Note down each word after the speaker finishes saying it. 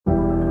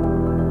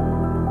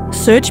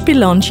Serge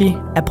Belongies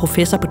er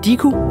professor på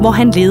DIKU, hvor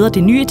han leder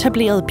det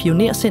nyetablerede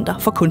pionercenter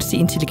for kunstig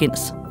intelligens.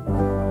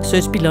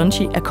 Serge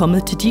Belongies er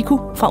kommet til DIKU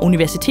fra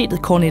universitetet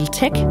Cornell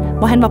Tech,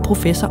 hvor han var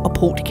professor og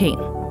prodekan.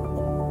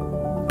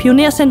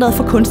 Pionercentret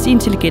for kunstig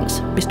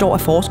intelligens består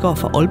af forskere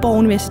fra Aalborg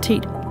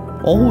Universitet,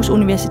 Aarhus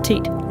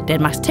Universitet,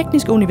 Danmarks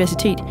Tekniske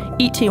Universitet,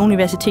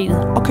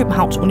 IT-universitetet og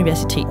Københavns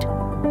Universitet.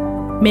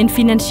 Med en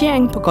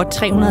finansiering på godt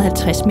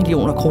 350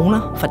 millioner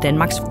kroner fra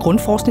Danmarks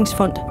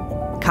Grundforskningsfond,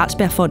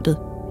 Carlsbergfondet,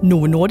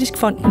 Novo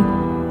Nordisk-fonden,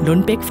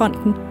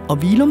 Lundbeck-fonden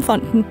og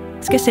Vilum-fonden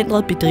skal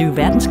centret bedrive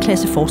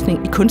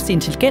verdensklasseforskning i kunstig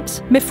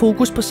intelligens med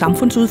fokus på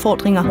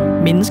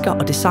samfundsudfordringer, mennesker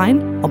og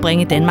design og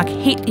bringe Danmark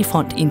helt i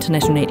front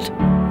internationalt.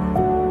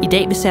 I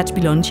dag vil Serge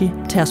Belongies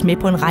tage os med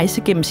på en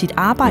rejse gennem sit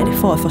arbejde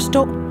for at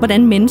forstå,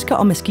 hvordan mennesker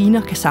og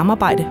maskiner kan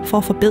samarbejde for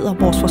at forbedre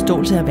vores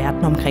forståelse af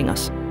verden omkring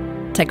os.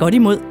 Tag godt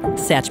imod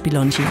Serge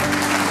Belongies.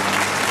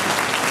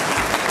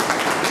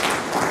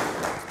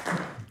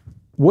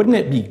 Wouldn't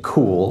it be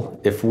cool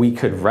if we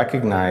could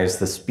recognize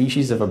the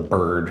species of a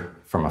bird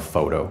from a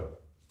photo?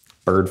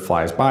 Bird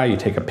flies by, you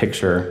take a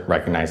picture,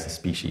 recognize the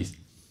species.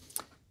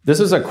 This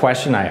is a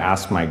question I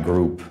asked my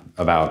group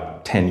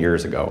about 10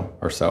 years ago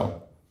or so.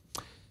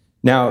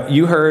 Now,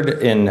 you heard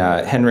in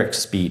Henrik's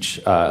speech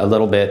a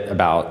little bit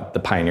about the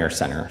Pioneer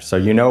Center, so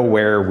you know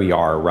where we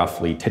are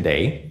roughly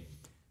today.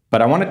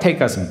 But I want to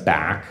take us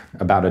back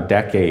about a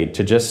decade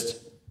to just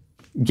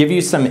give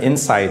you some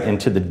insight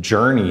into the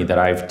journey that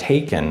I've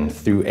taken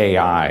through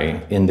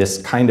AI in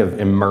this kind of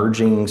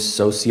emerging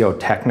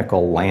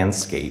socio-technical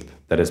landscape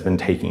that has been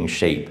taking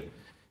shape,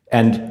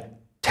 and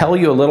tell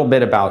you a little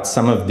bit about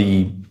some of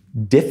the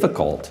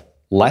difficult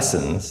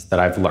lessons that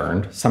I've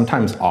learned,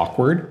 sometimes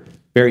awkward,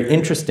 very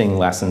interesting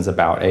lessons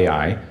about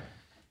AI.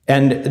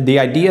 And the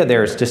idea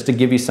there is just to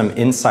give you some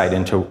insight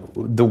into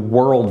the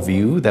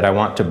worldview that I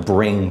want to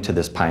bring to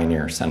this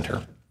Pioneer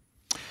Center.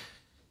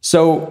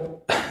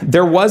 So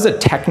there was a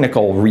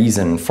technical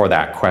reason for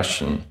that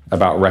question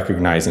about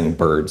recognizing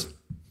birds.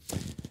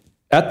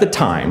 At the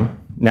time,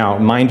 now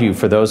mind you,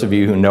 for those of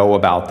you who know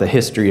about the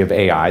history of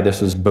AI,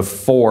 this was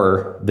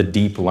before the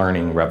deep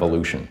learning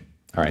revolution.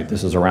 All right,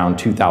 this was around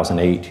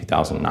 2008,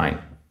 2009.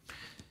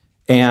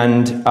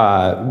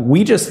 And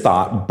we just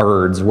thought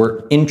birds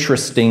were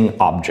interesting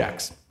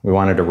objects. We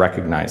wanted to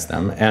recognize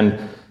them. And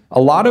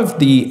a lot of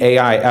the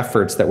AI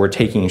efforts that were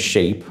taking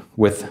shape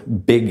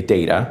with big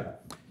data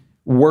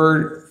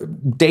were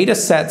data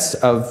sets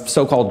of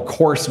so-called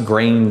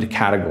coarse-grained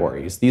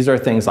categories. These are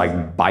things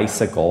like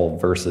bicycle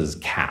versus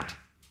cat.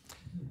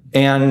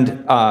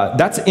 And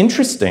that's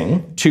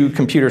interesting to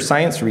computer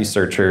science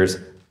researchers,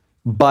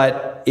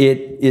 but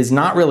it is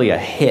not really a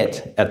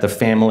hit at the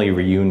family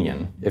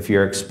reunion. If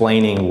you're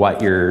explaining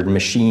what your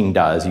machine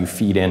does, you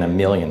feed in 1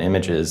 million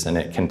images and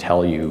it can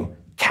tell you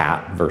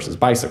cat versus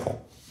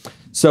bicycle.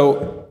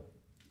 So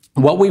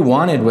what we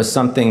wanted was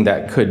something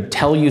that could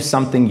tell you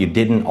something you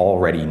didn't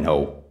already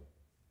know.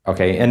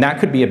 Okay, and that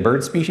could be a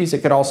bird species.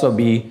 It could also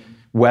be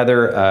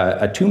whether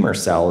a tumor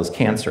cell is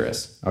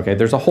cancerous. Okay,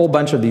 there's a whole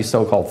bunch of these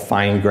so-called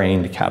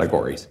fine-grained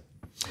categories.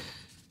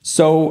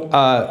 So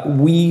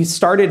we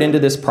started into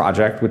this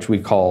project, which we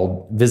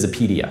called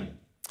Visipedia.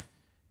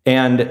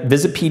 And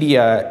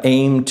Visipedia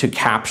aimed to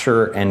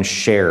capture and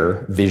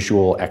share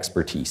visual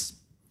expertise.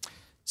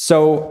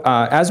 So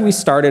as we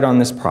started on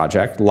this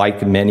project,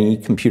 like many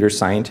computer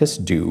scientists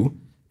do,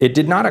 it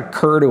did not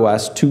occur to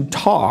us to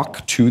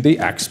talk to the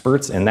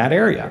experts in that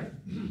area.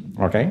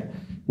 Okay?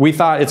 We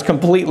thought it's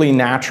completely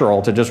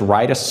natural to just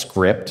write a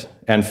script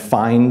and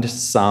find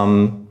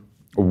some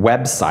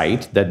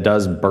website that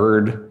does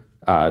bird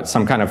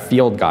some kind of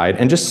field guide,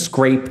 and just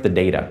scrape the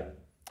data.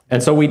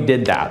 And so we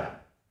did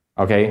that,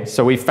 okay?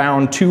 So we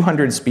found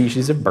 200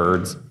 species of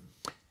birds,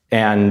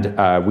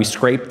 and we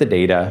scraped the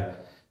data,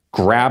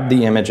 grabbed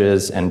the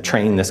images, and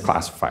trained this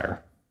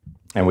classifier.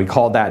 And we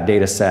called that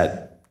data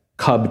set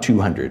Cub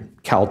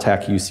 200,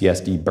 Caltech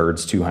UCSD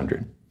Birds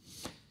 200.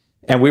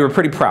 And we were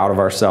pretty proud of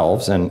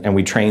ourselves, and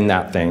we trained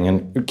that thing.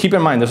 And keep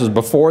in mind, this was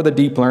before the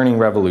deep learning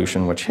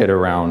revolution, which hit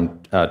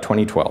around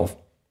 2012.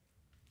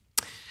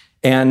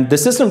 And the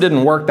system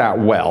didn't work that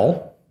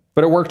well,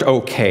 but it worked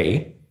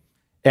okay.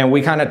 And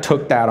we kind of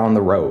took that on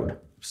the road,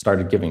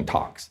 started giving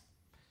talks.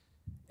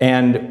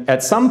 And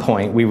at some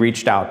point, we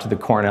reached out to the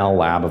Cornell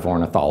Lab of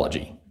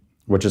Ornithology,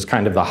 which is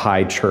kind of the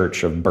high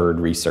church of bird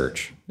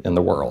research in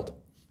the world,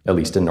 at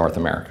least in North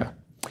America.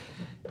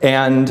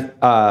 And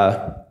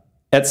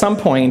at some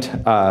point,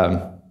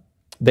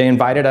 they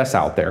invited us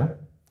out there.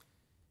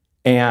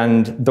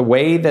 And the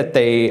way that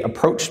they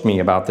approached me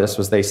about this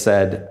was they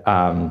said,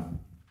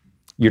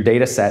 your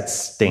data set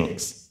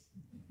stinks.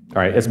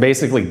 All right, it's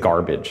basically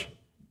garbage.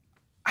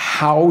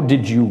 How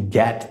did you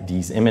get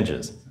these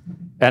images?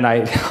 And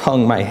I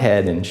hung my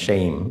head in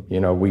shame. You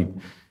know, we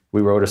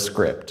wrote a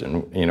script,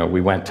 and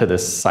we went to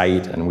this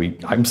site,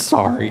 and I'm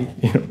sorry.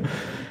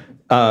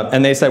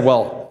 And they said,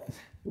 well,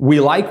 we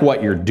like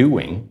what you're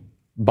doing,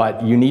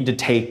 but you need to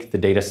take the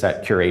data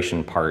set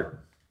curation part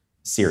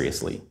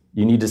seriously.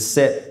 You need to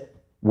sit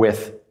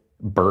with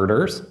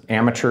birders,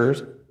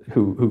 amateurs,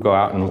 who go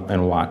out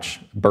and watch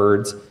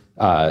birds,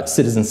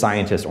 citizen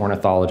scientists,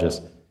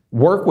 ornithologists,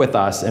 work with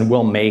us and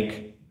we'll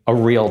make a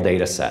real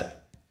data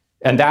set.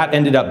 And that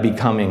ended up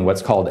becoming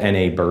what's called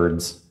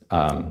NA-BIRDS,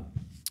 the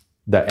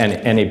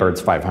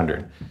NA-BIRDS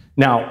 500.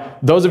 Now,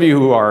 those of you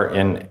who are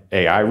in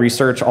AI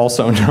research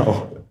also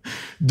know,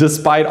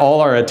 despite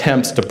all our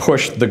attempts to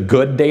push the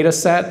good data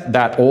set,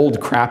 that old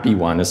crappy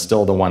one is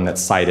still the one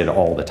that's cited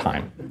all the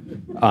time.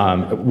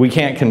 We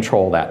can't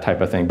control that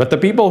type of thing. But the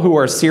people who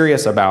are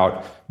serious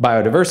about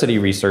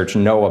biodiversity research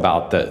know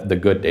about the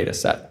good data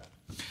set.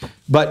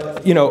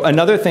 But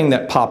another thing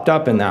that popped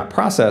up in that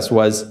process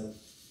was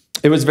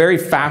it was very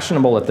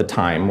fashionable at the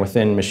time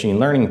within machine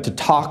learning to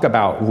talk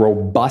about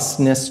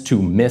robustness to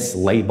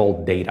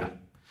mislabeled data.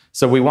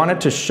 So we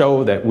wanted to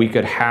show that we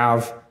could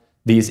have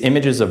these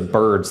images of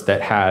birds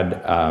that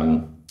had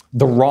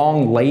the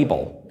wrong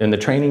label in the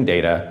training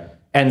data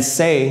and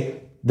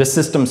say the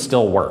system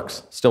still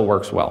works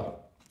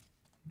well.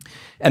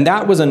 And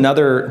that was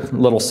another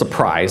little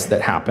surprise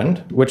that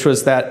happened, which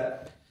was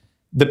that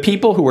the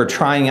people who were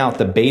trying out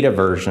the beta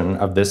version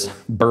of this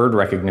bird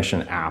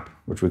recognition app,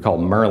 which we call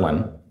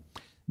Merlin,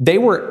 they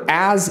were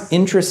as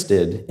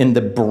interested in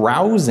the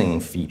browsing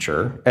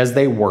feature as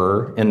they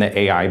were in the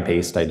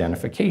AI-based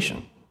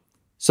identification.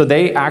 So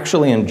they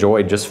actually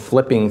enjoyed just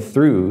flipping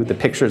through the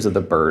pictures of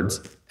the birds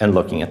and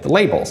looking at the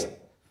labels.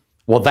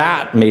 Well,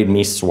 that made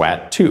me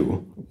sweat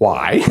too.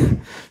 Why?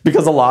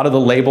 Because a lot of the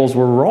labels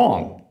were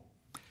wrong.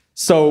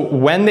 So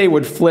when they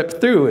would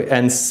flip through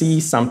and see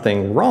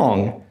something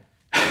wrong,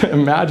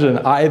 imagine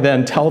I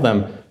then tell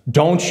them,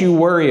 don't you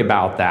worry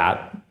about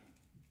that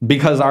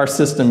because our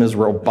system is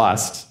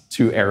robust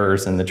to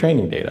errors in the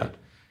training data.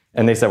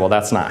 And they said, well,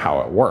 that's not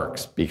how it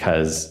works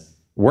because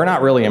we're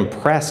not really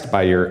impressed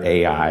by your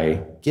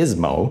AI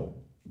gizmo.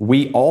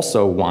 We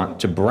also want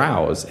to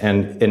browse,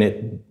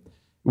 and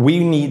we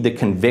need the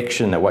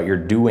conviction that what you're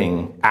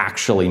doing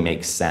actually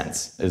makes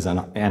sense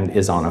and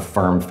is on a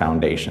firm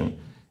foundation.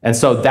 And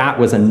so that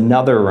was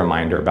another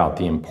reminder about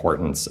the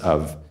importance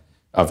of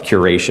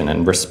curation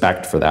and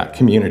respect for that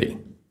community.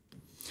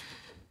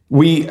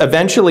 We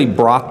eventually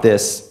brought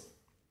this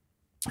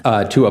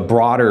to a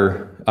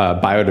broader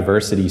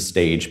biodiversity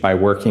stage by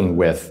working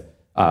with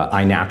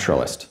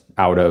iNaturalist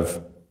out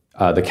of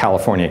the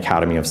California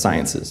Academy of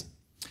Sciences.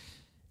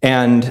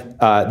 And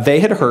they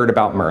had heard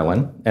about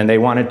Merlin, and they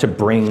wanted to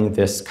bring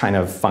this kind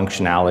of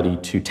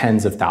functionality to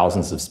tens of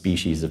thousands of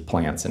species of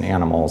plants and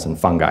animals and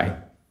fungi.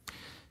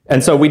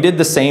 And so we did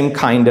the same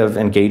kind of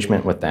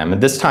engagement with them.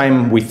 And this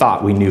time we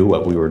thought we knew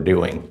what we were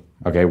doing.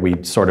 Okay,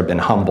 we'd sort of been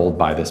humbled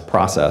by this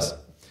process.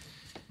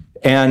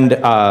 And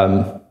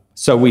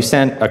so we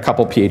sent a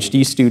couple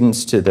PhD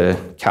students to the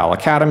Cal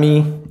Academy,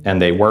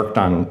 and they worked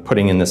on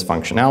putting in this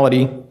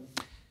functionality.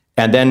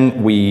 And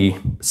then we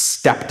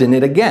stepped in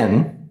it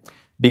again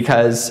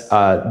because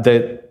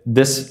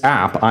this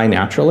app,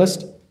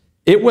 iNaturalist,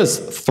 it was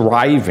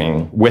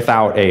thriving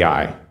without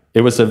AI.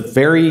 It was a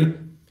very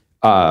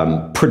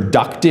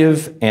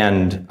productive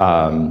and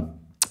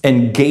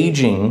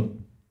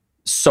engaging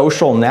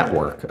social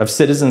network of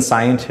citizen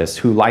scientists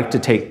who like to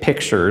take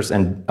pictures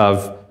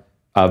of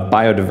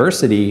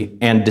biodiversity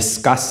and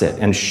discuss it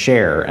and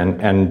share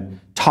and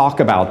talk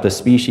about the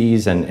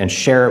species and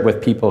share it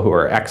with people who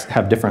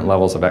have different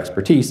levels of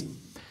expertise.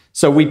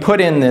 So we put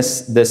in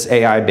this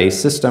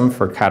AI-based system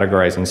for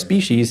categorizing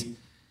species,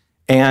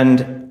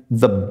 and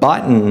the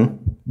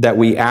button that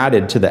we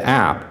added to the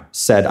app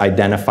said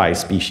identify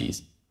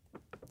species.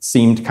 It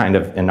seemed kind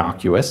of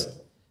innocuous.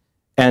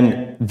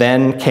 And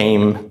then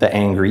came the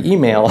angry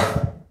email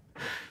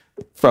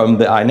from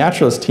the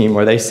iNaturalist team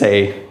where they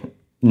say,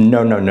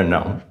 no, no, no,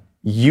 no.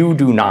 You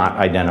do not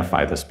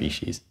identify the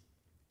species.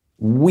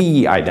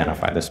 We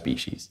identify the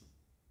species.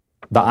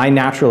 The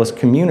iNaturalist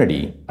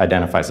community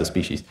identifies the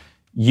species.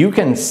 You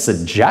can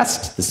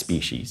suggest the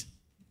species.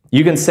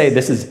 You can say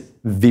this is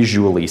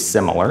visually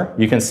similar.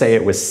 You can say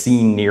it was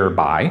seen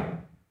nearby,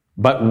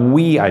 but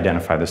we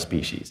identify the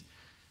species.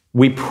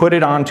 We put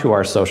it onto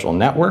our social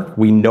network.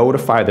 We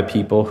notify the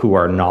people who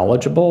are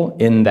knowledgeable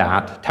in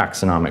that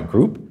taxonomic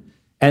group,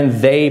 and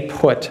they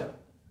put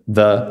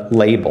the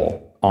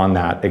label on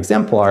that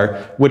exemplar,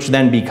 which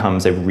then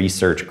becomes a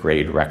research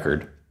grade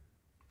record.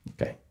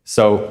 Okay,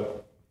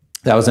 so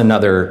that was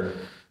another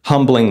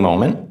humbling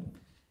moment.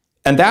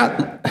 And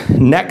that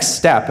next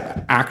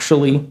step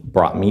actually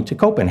brought me to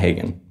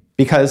Copenhagen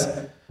because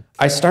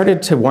I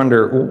started to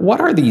wonder, what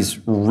are these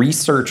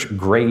research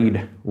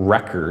grade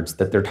records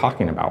that they're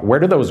talking about? Where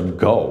do those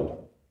go?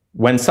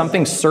 When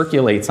something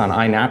circulates on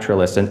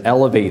iNaturalist and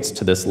elevates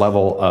to this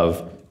level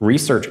of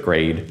research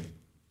grade,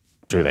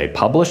 do they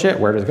publish it?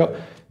 Where does it go?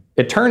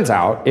 It turns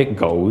out it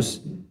goes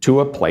to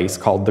a place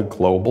called the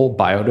Global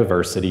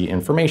Biodiversity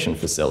Information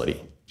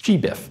Facility,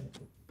 GBIF.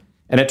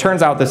 And it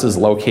turns out this is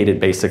located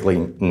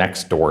basically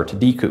next door to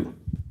DIKU.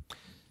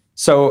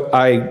 So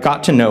I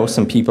got to know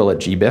some people at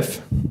GBIF,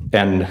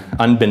 and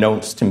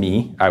unbeknownst to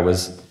me, I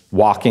was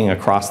walking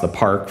across the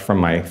park from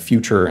my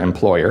future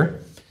employer.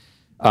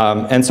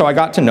 And so I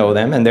got to know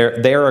them, and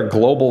they're a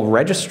global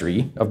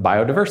registry of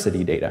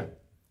biodiversity data.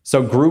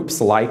 So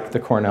groups like the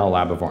Cornell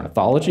Lab of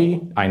Ornithology,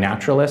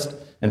 iNaturalist,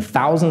 and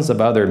thousands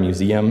of other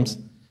museums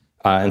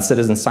and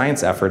citizen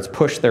science efforts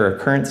push their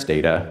occurrence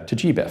data to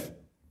GBIF.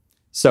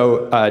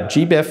 So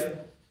GBIF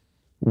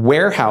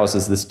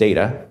warehouses this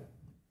data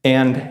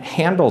and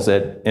handles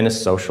it in a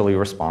socially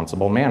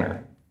responsible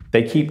manner.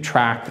 They keep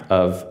track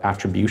of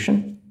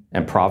attribution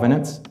and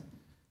provenance.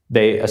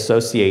 They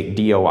associate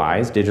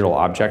DOIs, digital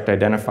object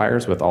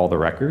identifiers, with all the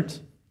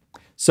records.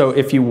 So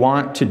if you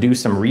want to do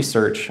some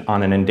research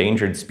on an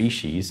endangered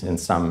species in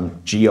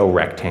some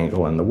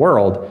geo-rectangle in the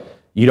world,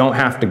 you don't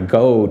have to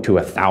go to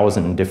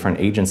 1,000 different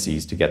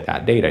agencies to get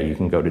that data. You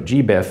can go to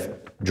GBIF,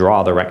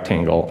 draw the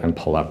rectangle, and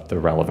pull up the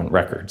relevant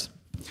records.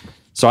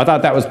 So I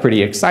thought that was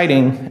pretty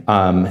exciting,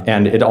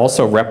 and it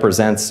also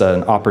represents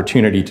an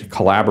opportunity to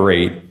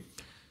collaborate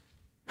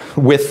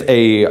with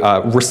a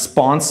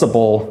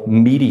responsible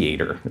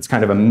mediator. It's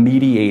kind of a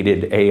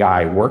mediated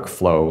AI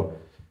workflow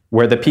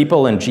where the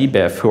people in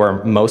GBIF, who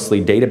are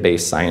mostly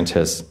database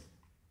scientists,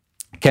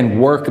 can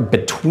work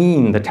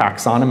between the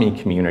taxonomy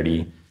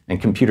community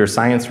and computer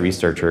science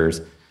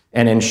researchers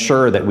and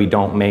ensure that we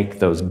don't make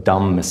those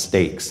dumb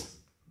mistakes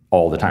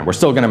all the time. We're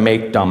still going to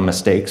make dumb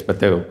mistakes, but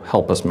they'll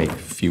help us make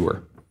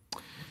fewer.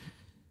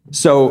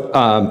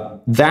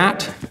 So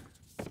that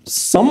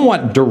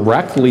somewhat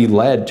directly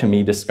led to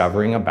me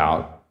discovering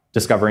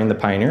the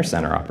Pioneer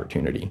Center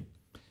opportunity.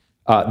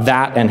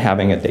 That and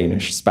having a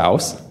Danish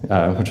spouse,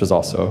 which was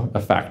also a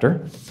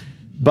factor.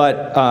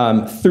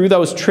 But through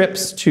those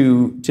trips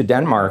to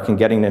Denmark and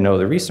getting to know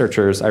the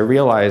researchers, I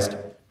realized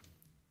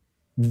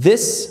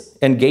this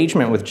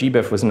engagement with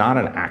GBIF was not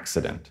an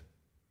accident.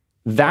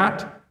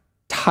 That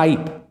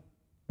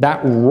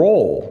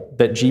role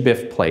that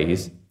GBIF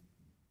plays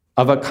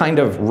of a kind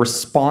of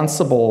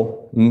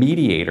responsible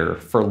mediator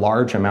for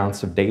large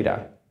amounts of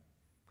data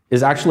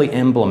is actually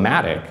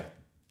emblematic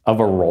of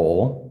a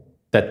role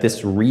that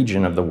this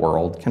region of the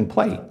world can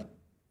play.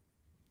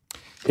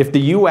 If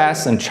the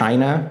US and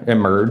China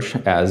emerge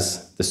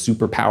as the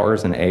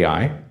superpowers in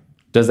AI,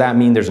 does that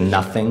mean there's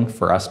nothing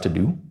for us to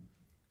do?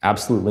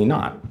 Absolutely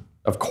not.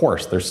 Of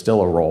course, there's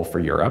still a role for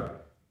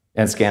Europe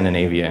and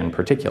Scandinavia in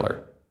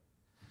particular.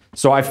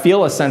 So I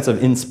feel a sense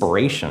of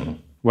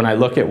inspiration when I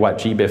look at what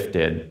GBIF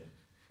did,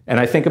 and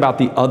I think about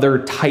the other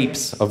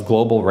types of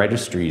global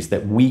registries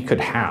that we could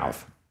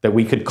have, that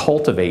we could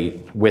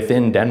cultivate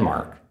within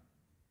Denmark,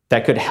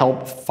 that could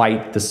help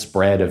fight the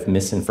spread of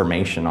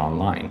misinformation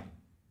online,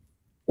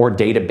 or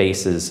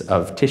databases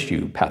of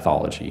tissue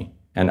pathology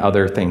and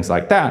other things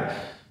like that,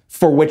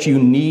 for which you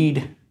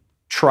need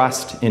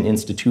trust in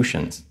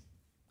institutions.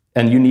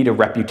 And you need a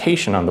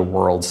reputation on the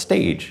world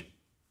stage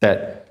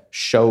that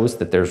shows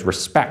that there's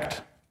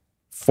respect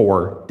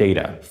for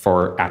data,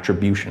 for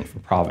attribution, for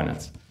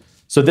provenance.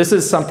 So this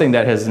is something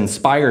that has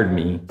inspired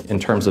me in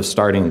terms of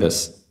starting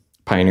this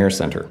Pioneer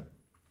Center.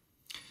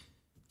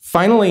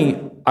 Finally,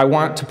 I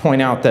want to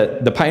point out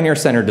that the Pioneer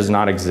Center does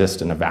not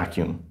exist in a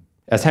vacuum.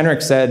 As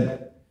Henrik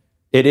said,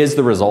 it is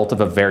the result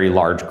of a very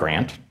large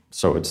grant,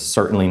 so it's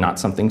certainly not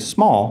something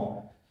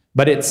small,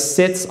 but it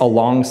sits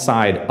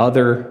alongside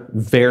other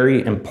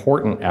very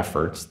important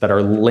efforts that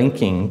are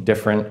linking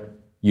different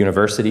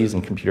universities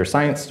and computer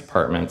science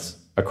departments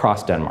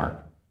across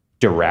Denmark.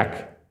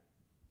 DIREC,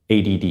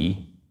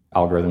 ADD,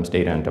 Algorithms,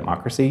 Data, and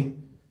Democracy,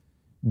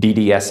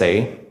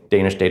 DDSA,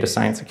 Danish Data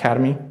Science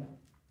Academy.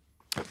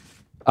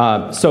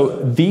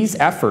 So these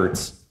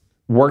efforts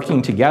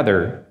working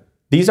together,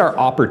 these are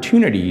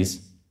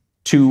opportunities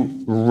to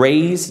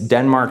raise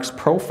Denmark's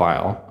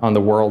profile on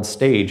the world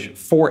stage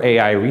for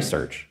AI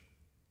research.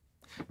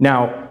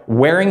 Now,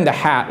 wearing the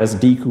hat as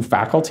DIKU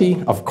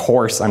faculty, of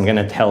course, I'm going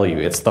to tell you,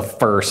 it's the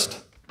first,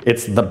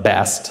 it's the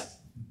best.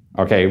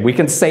 Okay, we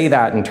can say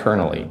that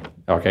internally.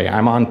 Okay,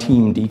 I'm on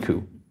Team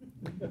DIKU.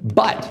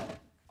 But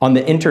on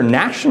the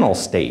international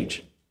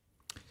stage,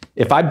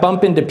 if I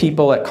bump into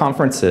people at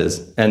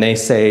conferences and they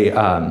say,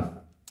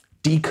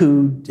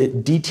 DIKU,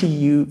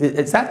 DTU,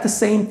 is that the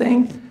same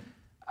thing?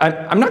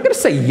 I'm not going to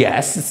say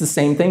yes, it's the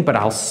same thing, but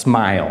I'll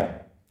smile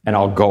and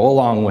I'll go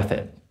along with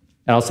it.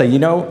 And I'll say, you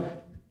know,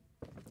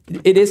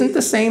 it isn't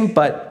the same,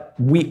 but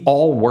we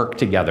all work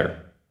together.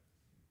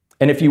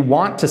 And if you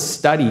want to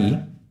study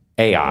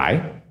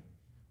AI,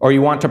 or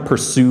you want to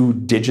pursue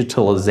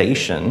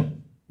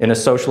digitalization in a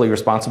socially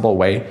responsible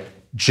way,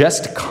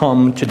 just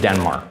come to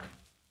Denmark.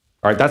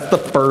 All right, that's the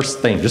first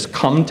thing. Just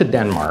come to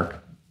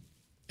Denmark.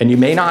 And you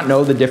may not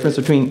know the difference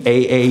between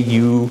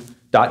aau.dk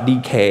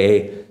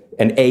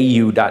and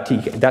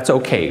au.tk. That's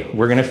okay.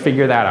 We're going to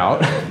figure that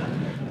out.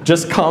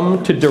 Just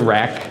come to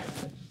DIREC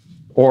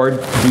or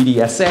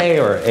DDSA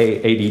or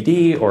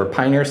ADD or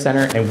Pioneer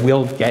Center, and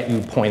we'll get you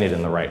pointed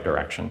in the right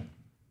direction.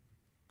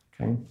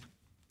 Okay?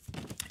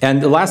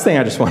 And the last thing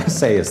I just want to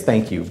say is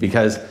thank you,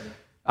 because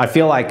I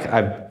feel like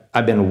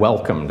I've been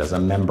welcomed as a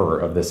member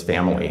of this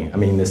family. I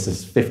mean, this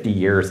is 50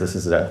 years. This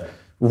is a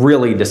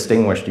really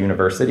distinguished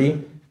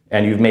university,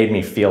 and you've made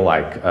me feel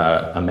like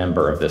a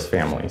member of this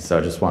family. So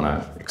I just want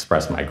to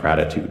express my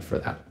gratitude for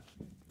that.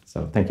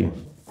 So thank you.